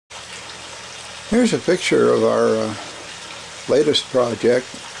Here's a picture of our latest project.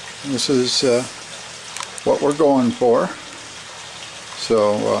 This is what we're going for,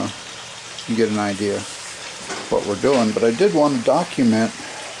 so you get an idea of what we're doing. But I did want to document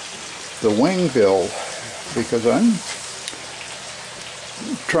the wing build because I'm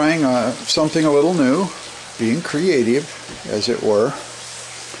trying something a little new, being creative as it were,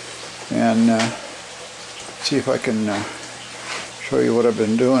 and see if I can show you what I've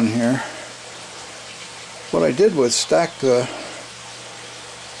been doing here. What I did was stack the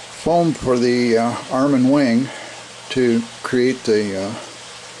foam for the Armin wing to create the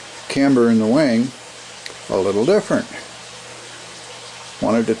camber in the wing a little different.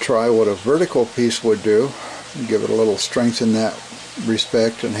 Wanted to try what a vertical piece would do, give it a little strength in that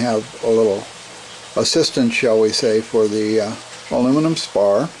respect, and have a little assistance, shall we say, for the aluminum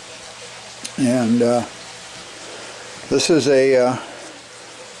spar. And this is a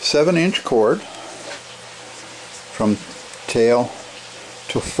 7-inch cord from tail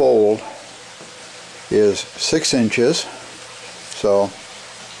to fold is 6 inches, so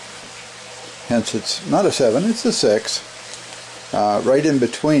hence it's not a 7, it's a 6. Right in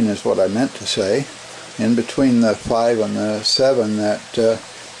between is what I meant to say, in between the 5 and the 7 that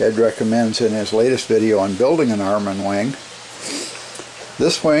Ed recommends in his latest video on building an Armin wing.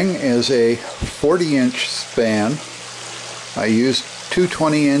 This wing is a 40-inch span. I used two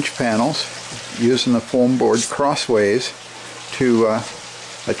 20-inch panels using the foam board crossways to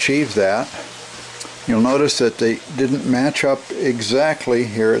achieve that. You'll notice that they didn't match up exactly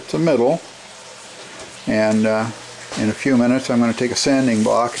here at the middle, and in a few minutes I'm going to take a sanding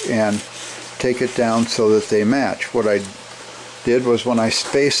block and take it down so that they match. What I did was, when I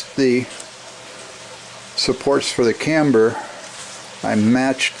spaced the supports for the camber, I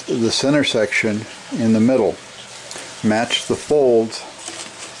matched the center section in the middle, matched the folds,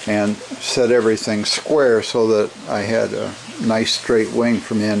 and set everything square so that I had a nice straight wing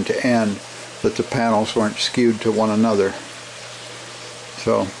from end to end, that the panels weren't skewed to one another.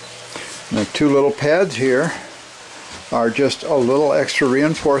 So the two little pads here are just a little extra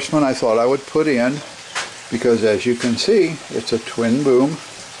reinforcement I thought I would put in, because as you can see, it's a twin boom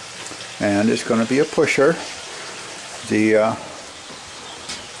and it's going to be a pusher. The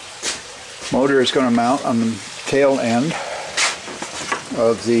motor is going to mount on the tail end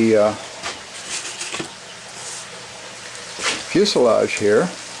of the fuselage here,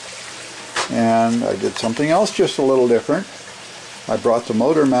 and I did something else just a little different. I brought the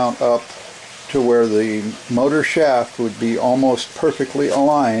motor mount up to where the motor shaft would be almost perfectly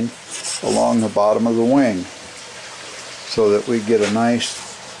aligned along the bottom of the wing, so that we get a nice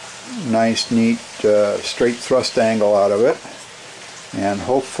neat straight thrust angle out of it, and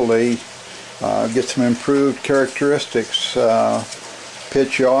hopefully get some improved characteristics,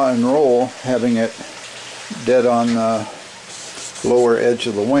 pitch, yaw, and roll, having it dead on the lower edge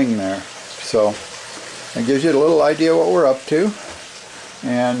of the wing there. So it gives you a little idea what we're up to.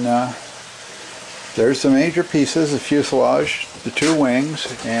 And there's the major pieces, the fuselage, the two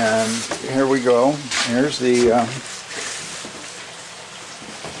wings, and here we go. There's the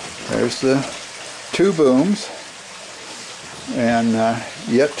two booms, and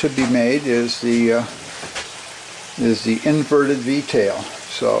yet to be made is the inverted V-tail.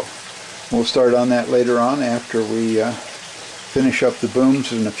 So we'll start on that later on, after we finish up the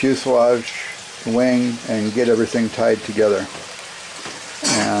booms and the fuselage, the wing, and get everything tied together.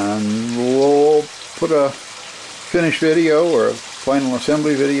 And we'll put a finished video or a final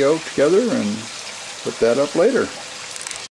assembly video together and put that up later.